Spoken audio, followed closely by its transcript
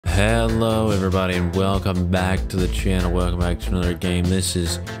Hello everybody and welcome back to the channel. Welcome back to another game. This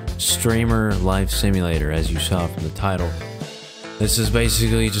is Streamer Life Simulator, as you saw from the title. This is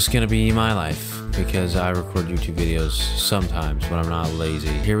basically just gonna be my life because I record YouTube videos sometimes when I'm not lazy.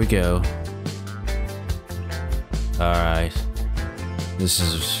 Here we go. Alright. This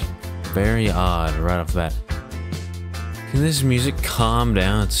is very odd right off the bat. Can this music calm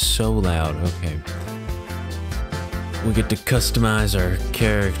down? It's so loud. Okay. We get to customize our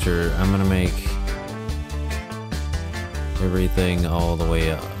character. I'm gonna make everything all the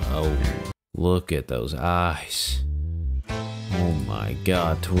way up. Oh, look at those eyes. Oh my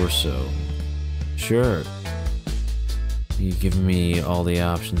god, torso. Sure. You give me all the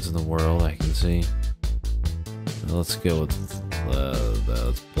options in the world I can see. Let's go with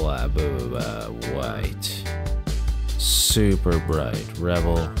black, white. Super bright.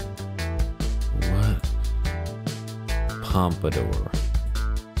 Rebel. What? Pompadour.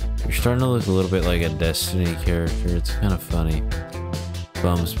 You're starting to look a little bit like a Destiny character. It's kind of funny.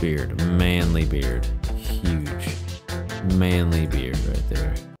 Bum's beard. Manly beard. Huge. Manly beard right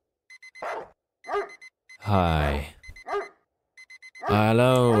there. Hi.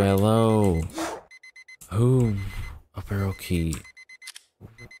 Hello, hello. Ooh, up arrow key.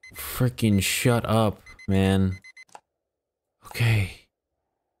 Freaking shut up, man. Okay.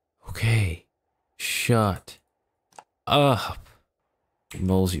 Okay. Shut up.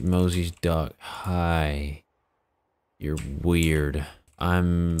 Mosey's dog. Hi. You're weird.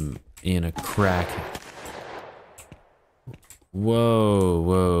 I'm in a crack. Whoa,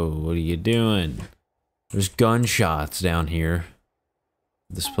 whoa, what are you doing? There's gunshots down here.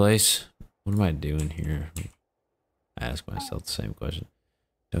 This place? What am I doing here? I ask myself the same question.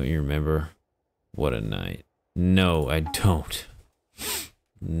 Don't you remember? What a night. No, I don't.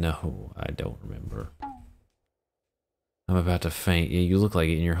 No, I don't remember. I'm about to faint. Yeah, you look like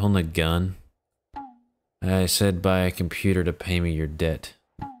it, and you're holding a gun. I said buy a computer to pay me your debt.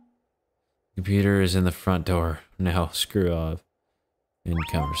 Computer is in the front door. Now, screw off. End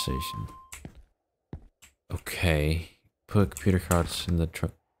conversation. Okay. Put computer cards in the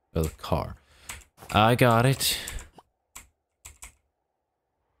trunk of the car. I got it.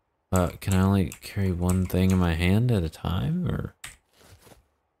 Can I only carry one thing in my hand at a time, or?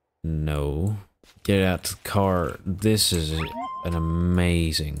 No. Get out to the car. This is an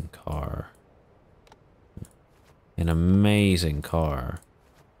amazing car. An amazing car.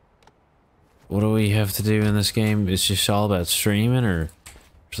 What do we have to do in this game? It's just all about streaming, or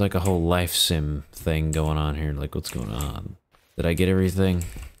there's like a whole life sim thing going on here? Like, what's going on? Did I get everything?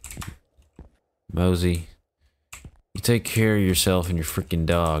 Mosey, you take care of yourself and your freaking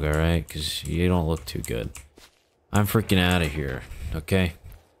dog, alright? Because you don't look too good. I'm freaking out of here, okay?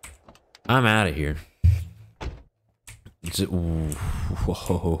 I'm out of here.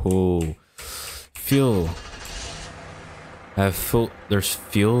 Whoa. Fuel. I have full. There's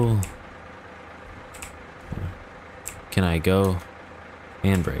fuel. Can I go?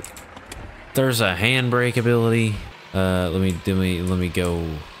 Handbrake. There's a handbrake ability. Let me go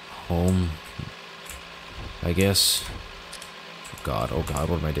home. I guess. Oh god,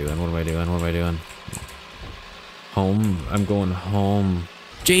 what am I doing? What am I doing? Home. I'm going home.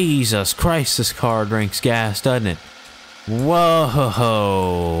 Jesus Christ, this car drinks gas, doesn't it? Whoa,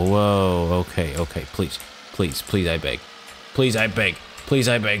 whoa, okay, please, I beg. Please, I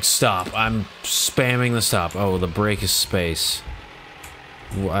beg, stop. I'm spamming the stop. Oh, the brake is space.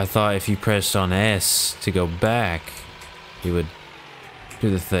 I thought if you pressed on S to go back, you would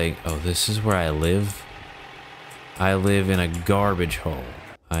do the thing. Oh, this is where I live? I live in a garbage hole.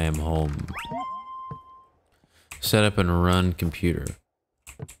 I am home. Set up and run computer.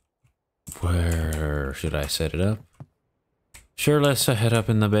 Where should I set it up? Sure, let's head up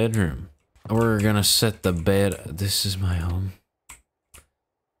in the bedroom. We're gonna set the bed. This is my home.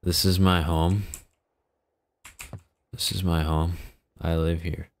 This is my home. This is my home. I live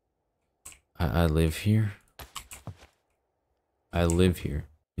here. I live here. I live here.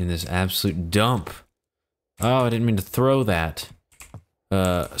 In this absolute dump. Oh, I didn't mean to throw that.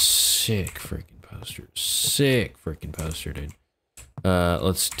 Sick freaking poster. Sick freaking poster, dude.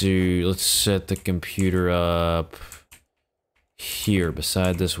 Let's set the computer up here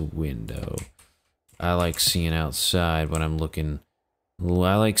beside this window. I like seeing outside when I'm looking.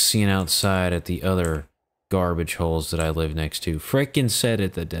 I like seeing outside at the other garbage holes that I live next to. Frickin' set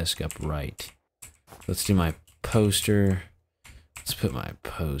it the desk up right. Let's do my poster. Let's put my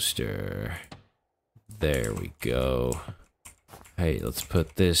poster. There we go. Hey, let's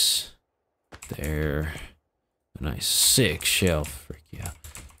put this there. A nice sick shelf. Frick yeah.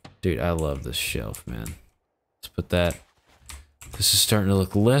 Dude, I love this shelf, man. Let's put that This is starting to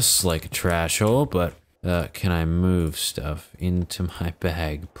look less like a trash hole, but can I move stuff into my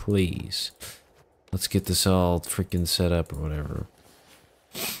bag, please? Let's get this all freaking set up or whatever.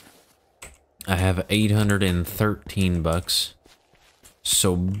 I have 813 bucks.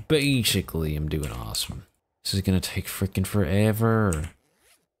 So basically, I'm doing awesome. This is gonna take freaking forever.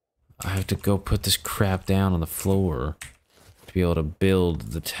 I have to go put this crap down on the floor to be able to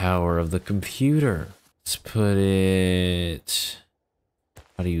build the tower of the computer. Let's put it...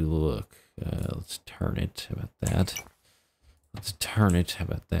 How do you look? Let's turn it. How about that? Let's turn it. How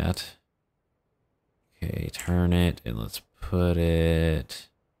about that? Okay, turn it, and let's put it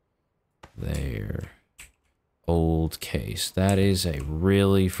there. Old case. That is a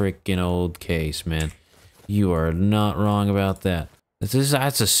really freaking old case, man. You are not wrong about that. That's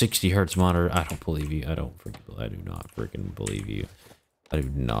a 60 hertz monitor. I don't believe you. I do not freaking believe you. I do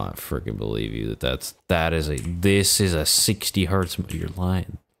not freaking believe you this is a 60 hertz. You're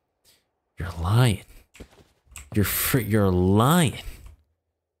lying. You're lying. You're lying.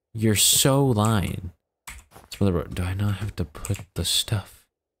 You're so lying. Do I not have to put the stuff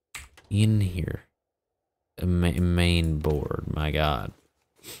in here? A main board, my god.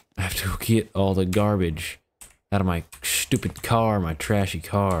 I have to go get all the garbage out of my stupid car, my trashy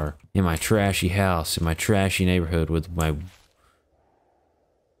car, in my trashy house, in my trashy neighborhood with my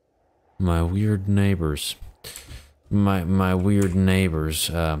weird neighbors. My weird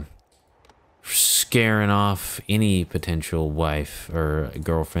neighbors, scaring off any potential wife or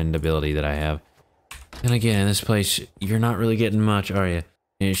girlfriend ability that I have. And again, in this place, you're not really getting much, are you?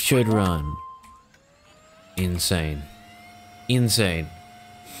 And it should run. Insane. Insane.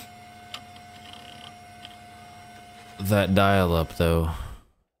 That dial-up, though.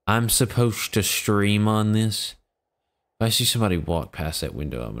 I'm supposed to stream on this. If I see somebody walk past that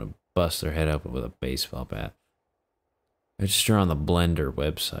window, I'm gonna bust their head open with a baseball bat. Register on the Blender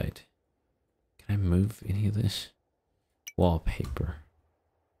website. Can I move any of this? Wallpaper.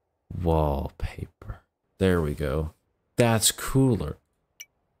 Wallpaper. There we go. That's cooler.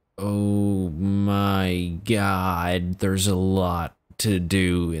 Oh my god, there's a lot to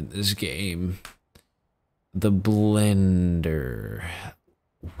do in this game. The Blender.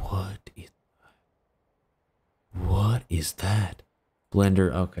 What is that?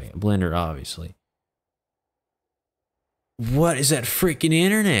 Blender, okay, Blender, obviously. What is that freaking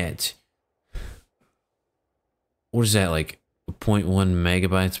internet? What is that, like 0.1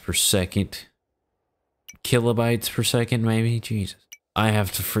 megabytes per second? Kilobytes per second, maybe? Jesus. I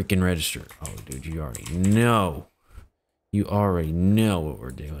have to freaking register. Oh, dude, you already know. You already know what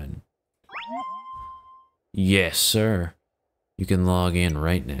we're doing. Yes, sir. You can log in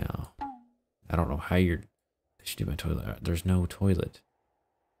right now. I don't know how you're... I should do my toilet. There's no toilet.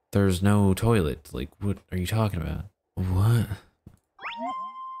 There's no toilet. Like, what are you talking about? What?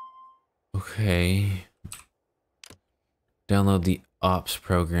 Okay. Download the ops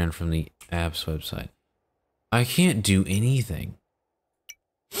program from the apps website. I can't do anything.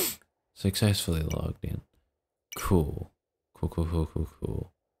 Successfully logged in. Cool.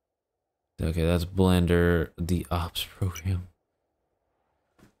 Cool. Okay, that's Blender, the ops program.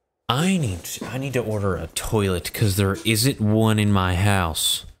 I need to order a toilet because there isn't one in my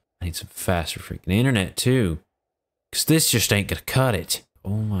house. I need some faster freaking internet too. Because this just ain't gonna cut it.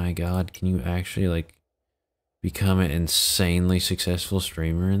 Oh my god, can you actually like become an insanely successful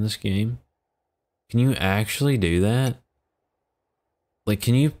streamer in this game? Can you actually do that? Like,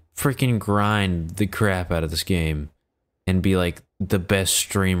 can you freaking grind the crap out of this game and be like the best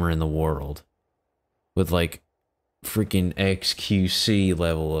streamer in the world with like freaking XQC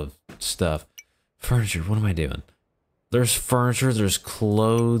level of stuff? Furniture, what am I doing? There's furniture, there's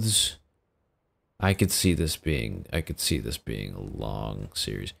clothes. I could see this being a long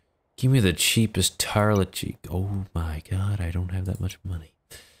series. Give me the cheapest toilet cheek. Oh my god, I don't have that much money.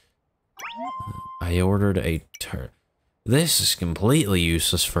 I ordered a This is completely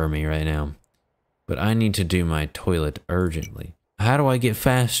useless for me right now. But I need to do my toilet urgently. How do I get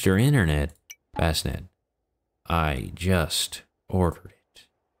faster internet? Fastnet. I just ordered it.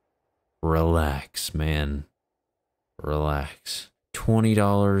 Relax, man. Relax.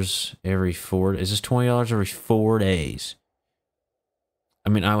 $20 every 4... Is this $20 every 4 days? I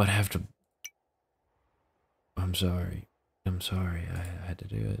mean, I would have to... I'm sorry. I had to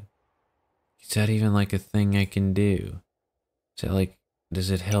do it. Is that even like a thing I can do? Is that like... Does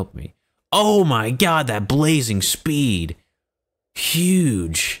it help me? Oh my god, that blazing speed!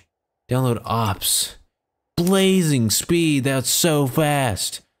 Huge! Download ops. Blazing speed, that's so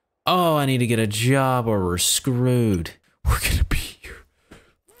fast! Oh, I need to get a job or we're screwed. We're gonna be here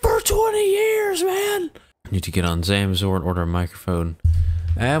for 20 years, man! Need to get on Zamazor and order a microphone.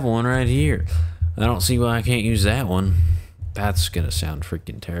 I have one right here. I don't see why I can't use that one. That's gonna sound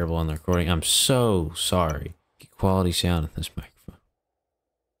freaking terrible on the recording. I'm so sorry. Get quality sound in this microphone.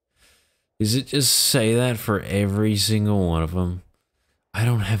 Does it just say that for every single one of them? I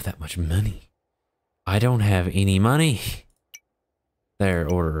don't have that much money. I don't have any money. There,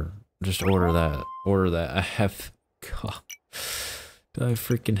 order. Just order that. Order that. I have... God. Do I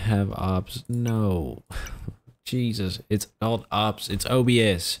freaking have ops? No. Jesus. It's called ops. It's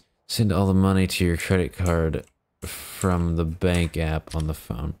OBS. Send all the money to your credit card from the bank app on the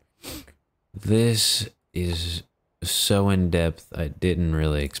phone. This is so in-depth. I didn't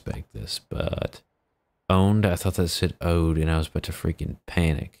really expect this, but... Owned? I thought that said owed, and I was about to freaking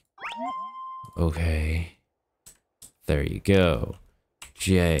panic. Okay. There you go.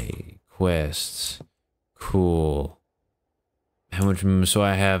 J. Quests. Cool. How much? So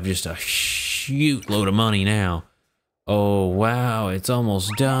I have just a shoot load of money now. Oh, wow. It's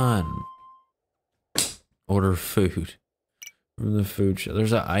almost done. Order food. From the food shop.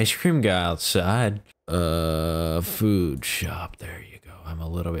 There's an ice cream guy outside. Food shop. There you go. I'm a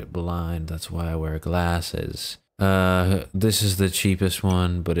little bit blind. That's why I wear glasses. This is the cheapest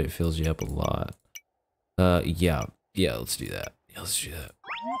one, but it fills you up a lot. Yeah. Yeah, let's do that. Yeah, let's do that.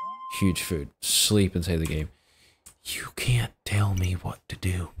 Huge food. Sleep and save the game. You can't tell me what to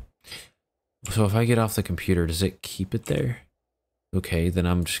do. So if I get off the computer, does it keep it there? Okay, then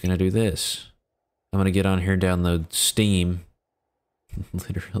I'm just gonna do this. I'm gonna get on here and download Steam.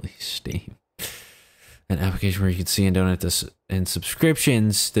 Literally Steam. An application where you can see and donate this and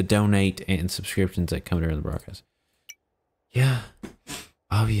subscriptions to donate and subscriptions that come during the broadcast. Yeah,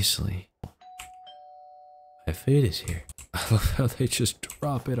 obviously. My food is here. I love how they just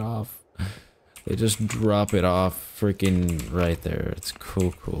drop it off. They just drop it off freaking right there. It's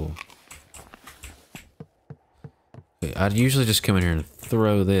cool. Okay, I'd usually just come in here and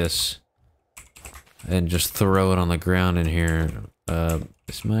throw this. And just throw it on the ground in here.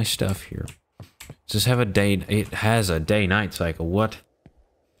 It's my stuff here. Does this have a day? It has a day-night cycle. What?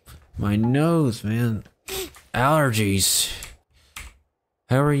 My nose, man. Allergies.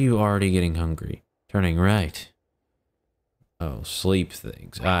 How are you already getting hungry? Turning right. Oh, sleep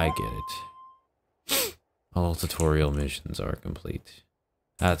things. I get it. All tutorial missions are complete.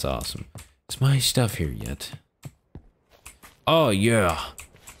 That's awesome. Is my stuff here yet? Oh, yeah.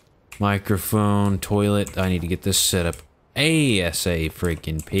 Microphone, toilet. I need to get this set up ASA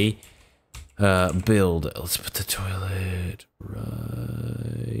freaking P. Build. Let's put the toilet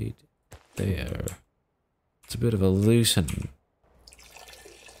right there. It's a bit of a loosen.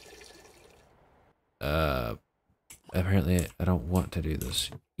 Apparently I don't want to do this.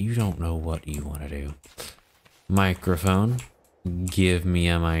 You don't know what you want to do. Microphone. Give me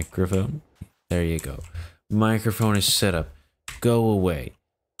a microphone. There you go. Microphone is set up. Go away.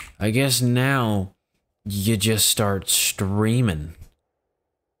 I guess now you just start streaming.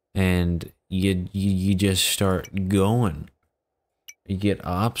 And you just start going. You get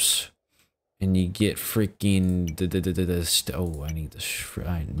ops. And you get freaking oh, I need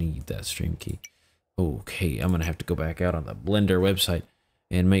that stream key. Okay, I'm gonna have to go back out on the Blender website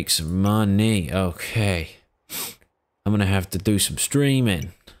and make some money. Okay, I'm gonna have to do some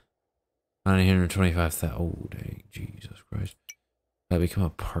streaming. 925,000. Oh, dang, Jesus Christ! I become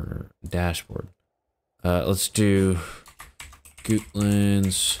a partner. Dashboard. Let's do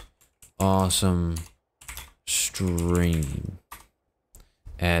Gootland's awesome stream.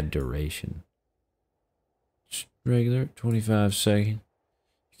 Add duration. Regular 25 second.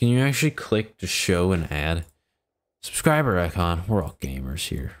 Can you actually click to show an ad? Subscriber icon. We're all gamers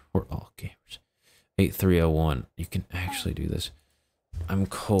here. We're all gamers. 8301. You can actually do this. I'm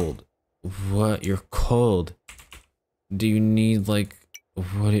cold. What? You're cold. Do you need like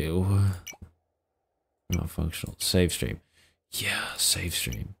what? Not functional. Save stream. Yeah, save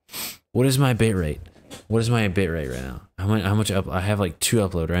stream. What is my bit rate? What is my bit rate right now? How much up? I have like 2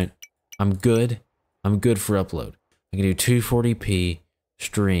 upload, right? I'm good. I'm good for upload. I can do 240p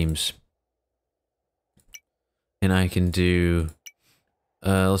streams. And I can do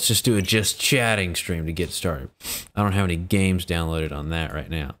let's just do a just chatting stream to get started. I don't have any games downloaded on that right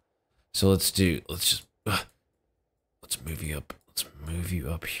now. So let's move you up. Let's move you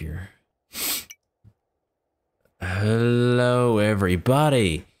up here. Hello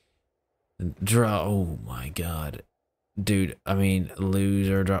everybody. Oh my god. Dude, I mean,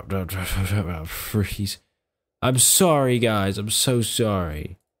 loser, drop, freeze. I'm sorry, guys. I'm so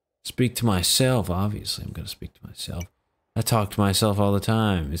sorry. Speak to myself, obviously. I'm gonna speak to myself. I talk to myself all the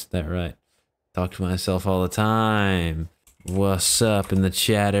time. Isn't that right? Talk to myself all the time. What's up in the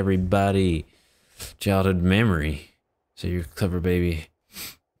chat, everybody? Childhood memory. So you're clever, baby.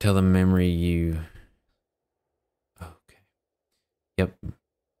 Tell the memory you... Okay. Yep.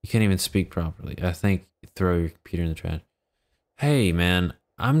 You can't even speak properly. I think throw your computer in the trash. Hey, man.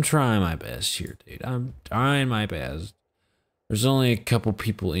 I'm trying my best here, dude. I'm trying my best. There's only a couple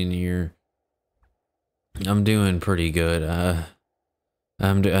people in here. I'm doing pretty good. Oh,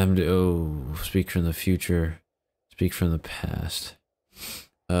 speak from the future. Speak from the past.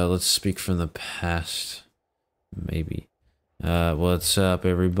 Let's speak from the past. Maybe. What's up,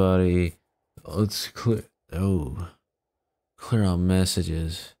 everybody? Let's clear all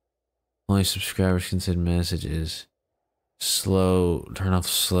messages. Only subscribers can send messages. Turn off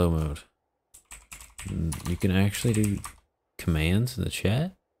slow mode. You can actually do commands in the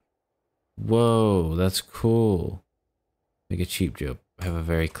chat? Whoa, that's cool. Make a cheap joke. Have a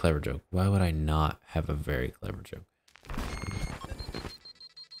very clever joke. Why would I not have a very clever joke?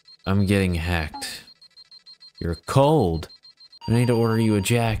 I'm getting hacked. You're cold. I need to order you a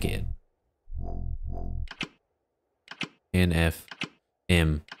jacket.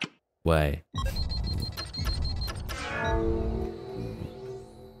 NFMY.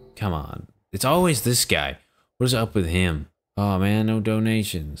 Come on. It's always this guy. What is up with him? Oh man, no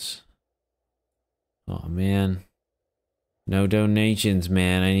donations. Oh man. No donations,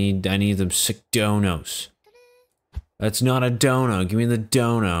 man. I need them sick donos. That's not a dono. Give me the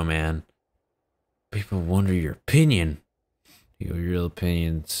dono, man. People wonder your opinion. Your real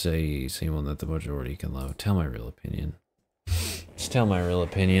opinion, say one that the majority can love. Tell my real opinion. Just tell my real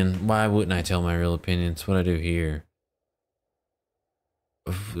opinion. Why wouldn't I tell my real opinion? It's what I do here.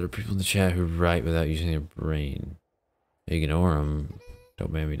 There are people in the chat who write without using their brain. Ignore them.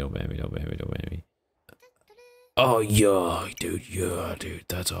 Don't ban me, don't ban me, don't ban me, don't ban me. Oh, yeah, dude,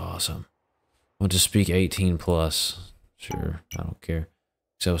 that's awesome. Want to speak 18 plus. Sure, I don't care.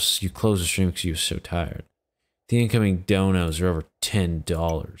 So you closed the stream because you were so tired. The incoming donos are over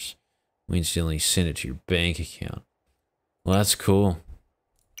 $10. We instantly send it to your bank account. Well, that's cool.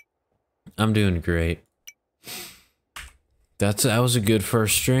 I'm doing great. That was a good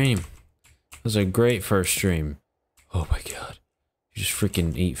first stream. That was a great first stream. Oh my god. You just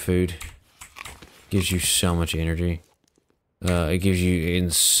freaking eat food. Gives you so much energy. It gives you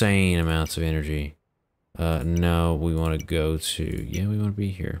insane amounts of energy. No, we want to go to... Yeah, we want to be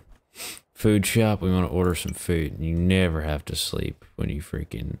here. Food shop, we want to order some food. You never have to sleep when you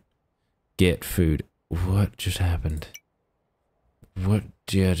freaking get food. What just happened? What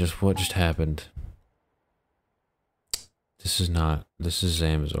just happened? This is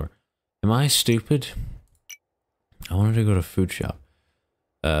Zamazor. Am I stupid? I wanted to go to food shop.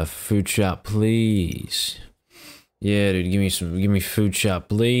 Food shop, please. Yeah, dude, give me food shop,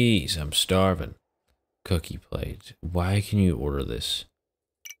 please. I'm starving. Cookie plate. Why can you order this?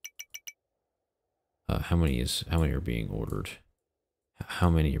 How many are being ordered? How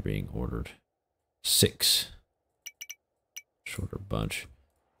many are being ordered? 6. Shorter bunch.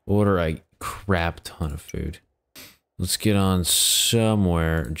 Order a crap ton of food. Let's get on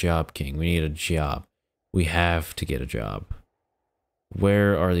somewhere. Job King. We need a job. We have to get a job.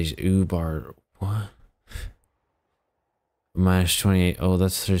 Where are these Ubar? What? Minus 28. Oh,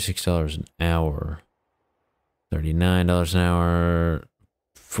 that's $36 an hour. $39 an hour.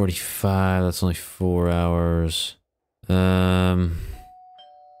 45. That's only 4 hours. 4 hours.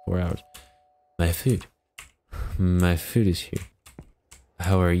 My food. My food is here.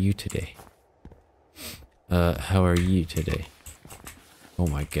 How are you today? How are you today? Oh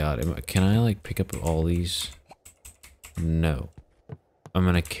my god. Can I like pick up all these? No. I'm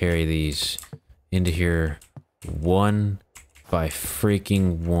gonna carry these into here 1 by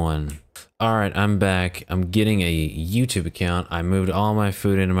freaking 1. Alright, I'm back. I'm getting a YouTube account. I moved all my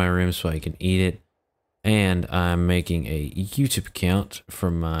food into my room so I can eat it. And I'm making a YouTube account for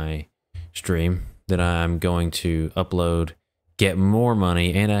my stream that I'm going to upload, get more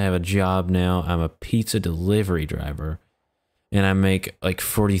money, and I have a job now. I'm a pizza delivery driver. And I make like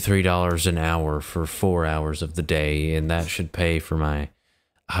 $43 an hour for 4 hours of the day, and that should pay for my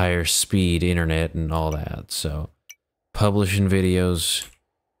higher speed internet and all that. So publishing videos,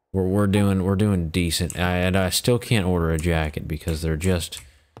 we're doing decent. And I still can't order a jacket because they're just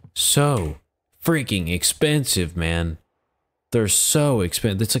so freaking expensive, man. They're so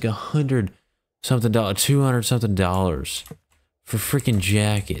expensive. It's like $100 something, $200 something for freaking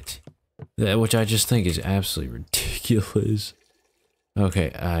jacket. Which I just think is absolutely ridiculous.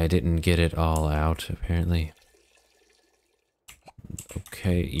 Okay, I didn't get it all out, apparently.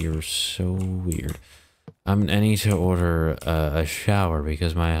 Okay, you're so weird. I need to order a shower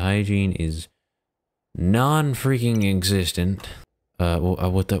because my hygiene is non-freaking existent.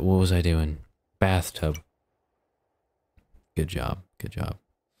 What was I doing? bathtub. Good job. Good job.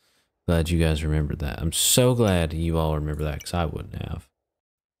 Glad you guys remembered that. I'm so glad you all remember that, because I wouldn't have.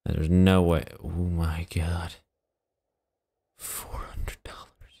 There's no way. Oh my god. $400.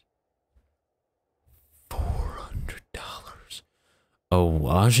 $400. A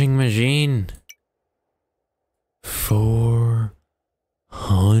washing machine?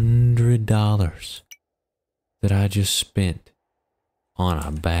 $400 that I just spent on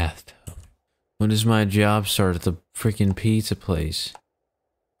a bathtub. When does my job start at the freaking pizza place?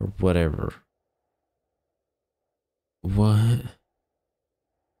 Or whatever. What?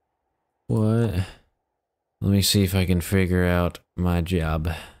 What? Let me see if I can figure out my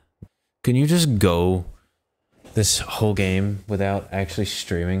job. Can you just go this whole game without actually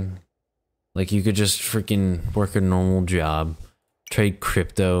streaming? Like, you could just freaking work a normal job, trade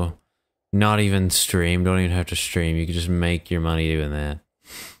crypto, not even stream, don't even have to stream. You could just make your money doing that.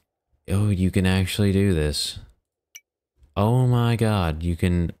 Oh, you can actually do this. Oh my god, you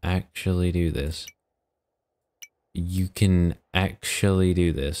can actually do this. You can actually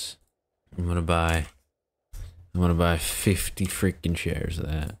do this. I'm gonna buy 50 freaking shares of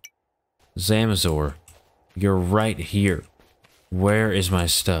that. Zamazor, you're right here. Where is my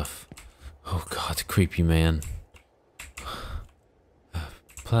stuff? Oh god, the creepy man.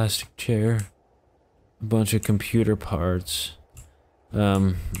 Plastic chair. A bunch of computer parts.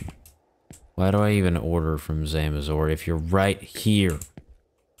 Why do I even order from Zamazor if you're right here?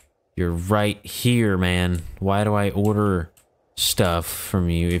 You're right here, man. Why do I order stuff from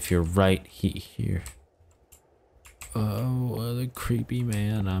you if you're right here? Oh, the creepy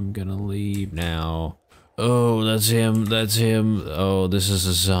man. I'm gonna leave now. Oh, that's him. That's him. Oh, this is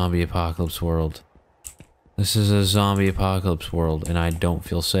a zombie apocalypse world. This is a zombie apocalypse world, and I don't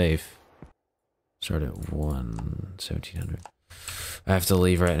feel safe. Start at 1700. I have to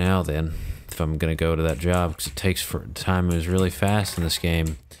leave right now then, if I'm gonna go to that job, because it takes time moves really fast in this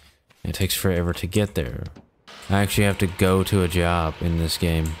game. It takes forever to get there. I actually have to go to a job in this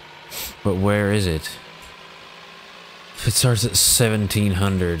game. But where is it? It starts at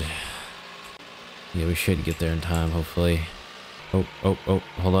 1700. Yeah, we should get there in time, hopefully. Oh,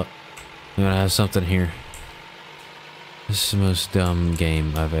 hold up. I'm gonna have something here. This is the most dumb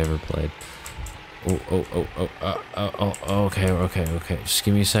game I've ever played. Okay. Just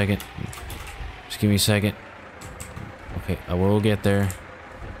give me a second. Okay, I will get there.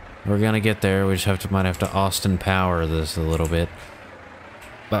 We're gonna get there. We just might have to Austin Power this a little bit.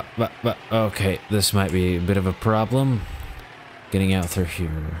 But, okay, this might be a bit of a problem. Getting out through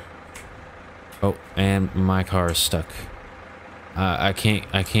here. Oh, and my car is stuck. I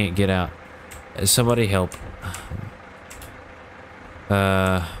can't get out. Somebody help.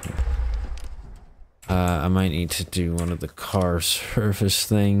 I might need to do one of the car service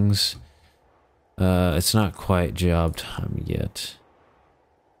things. It's not quite job time yet.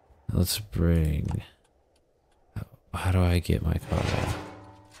 Let's bring... How do I get my car out?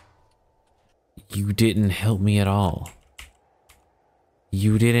 You didn't help me at all.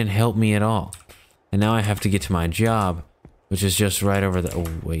 You didn't help me at all. And now I have to get to my job, which is just right over the... Oh,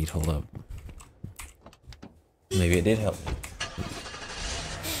 wait, hold up. Maybe it did help me.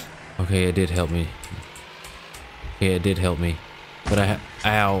 Okay, it did help me. Okay, it did help me. But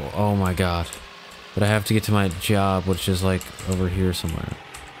Ow, oh my god. But I have to get to my job, which is like over here somewhere.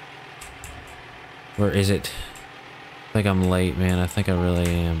 Where is it? I think I'm late, man. I think I really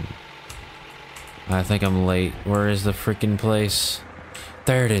am. I think I'm late. Where is the freaking place?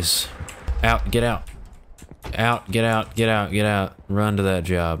 There it is. Out, get out. Out, get out, get out, get out. Run to that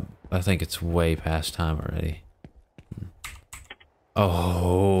job. I think it's way past time already.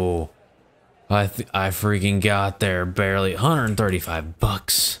 Oh. I freaking got there barely. 135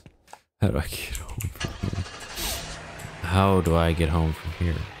 bucks. How do I get home from here? How do I get home from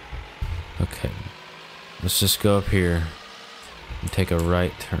here? Okay. Let's just go up here and take a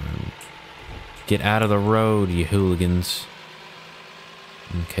right turn. Get out of the road, you hooligans.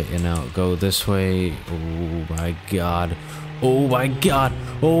 Okay, and now go this way. Oh my god. Oh my god.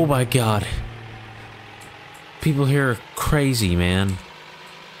 Oh my god. People here are crazy, man.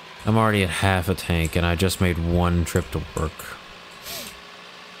 I'm already at half a tank and I just made one trip to work.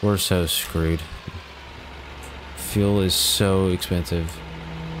 We're so screwed. Fuel is so expensive.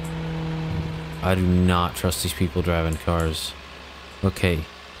 I do not trust these people driving cars. Okay,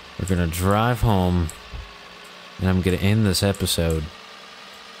 we're gonna drive home and I'm gonna end this episode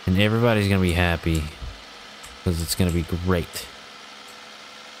and everybody's gonna be happy because it's gonna be great.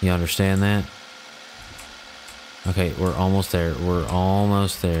 You understand that? Okay, we're almost there. We're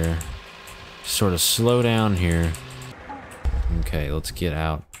almost there. Sort of slow down here. Okay, let's get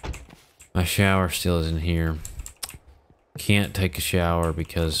out. My shower still isn't here. Can't take a shower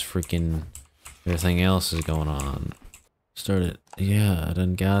because freaking everything else is going on. Started. Yeah, I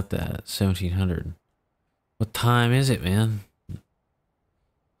done got that. 1700. What time is it, man?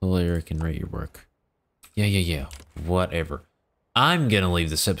 Larry can rate your work. Yeah. Whatever. I'm gonna leave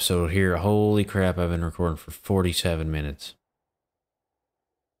this episode here. Holy crap, I've been recording for 47 minutes.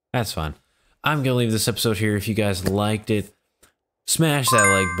 That's fine. I'm gonna leave this episode here. If you guys liked it, smash that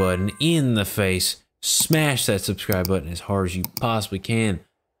like button in the face. Smash that subscribe button as hard as you possibly can.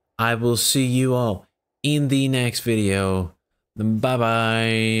 I will see you all in the next video.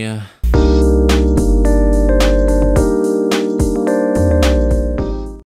 Bye-bye.